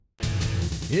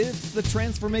It's the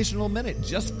Transformational Minute,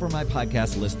 just for my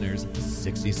podcast listeners.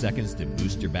 60 seconds to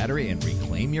boost your battery and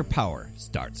reclaim your power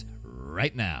starts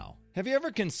right now. Have you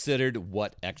ever considered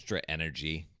what extra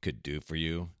energy could do for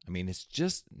you? I mean, it's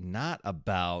just not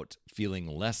about feeling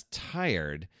less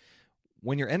tired.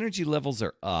 When your energy levels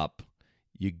are up,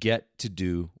 you get to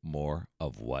do more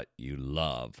of what you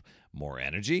love. More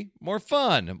energy, more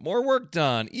fun, more work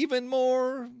done, even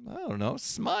more,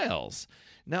 smiles.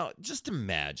 Now, just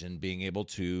imagine being able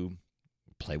to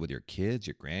play with your kids,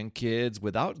 your grandkids,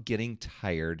 without getting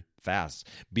tired fast.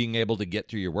 Being able to get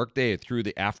through your workday through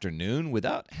the afternoon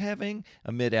without having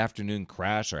a mid-afternoon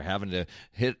crash or having to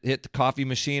hit the coffee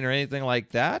machine or anything like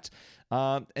that.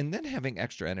 And then having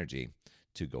extra energy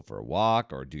to go for a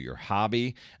walk or do your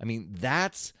hobby. I mean,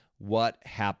 that's what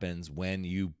happens when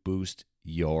you boost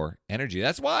your energy.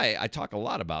 That's why I talk a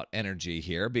lot about energy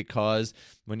here, because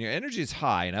when your energy is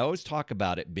high, and I always talk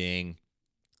about it being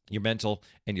your mental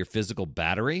and your physical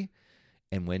battery,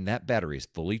 and when that battery is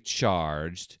fully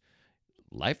charged,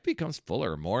 life becomes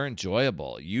fuller, more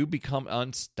enjoyable. You become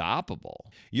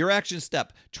unstoppable. Your action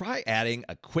step: try adding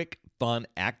a quick, fun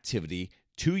activity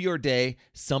to your day,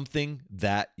 something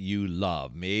that you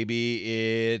love.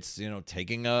 Maybe it's,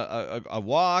 taking a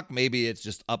walk. Maybe it's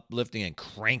just uplifting and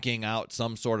cranking out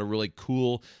some sort of really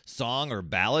cool song or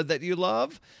ballad that you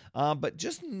love. But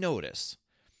just notice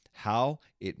how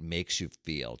it makes you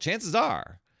feel. Chances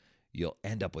are you'll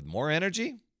end up with more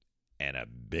energy and a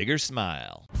bigger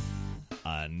smile.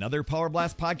 Another Power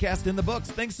Blast podcast in the books.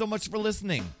 Thanks so much for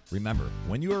listening. Remember,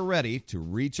 when you are ready to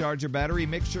recharge your battery,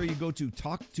 make sure you go to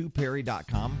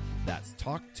talktoperry.com. That's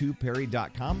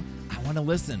talktoperry.com. I want to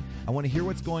listen. I want to hear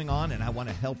what's going on, and I want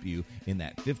to help you in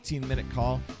that 15-minute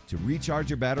call to recharge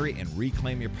your battery and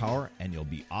reclaim your power, and you'll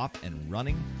be off and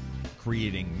running,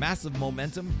 creating massive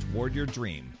momentum toward your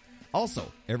dream.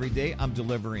 Also, every day I'm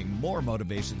delivering more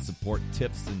motivation, support,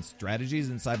 tips, and strategies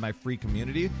inside my free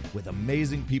community with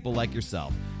amazing people like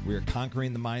yourself. We are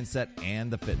conquering the mindset and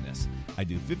the fitness. I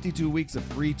do 52 weeks of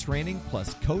free training,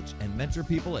 plus coach and mentor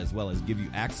people, as well as give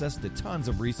you access to tons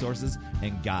of resources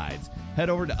and guides. Head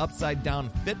over to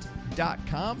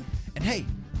UpsideDownFit.com. And hey,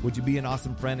 would you be an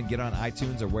awesome friend and get on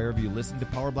iTunes or wherever you listen to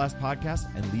Power Blast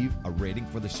Podcast and leave a rating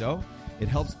for the show? It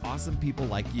helps awesome people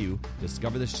like you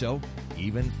discover the show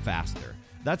even faster.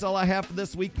 That's all I have for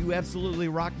this week. You absolutely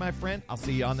rock, my friend. I'll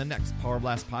see you on the next Power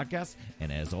Blast podcast.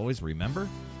 And as always, remember,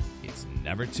 it's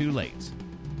never too late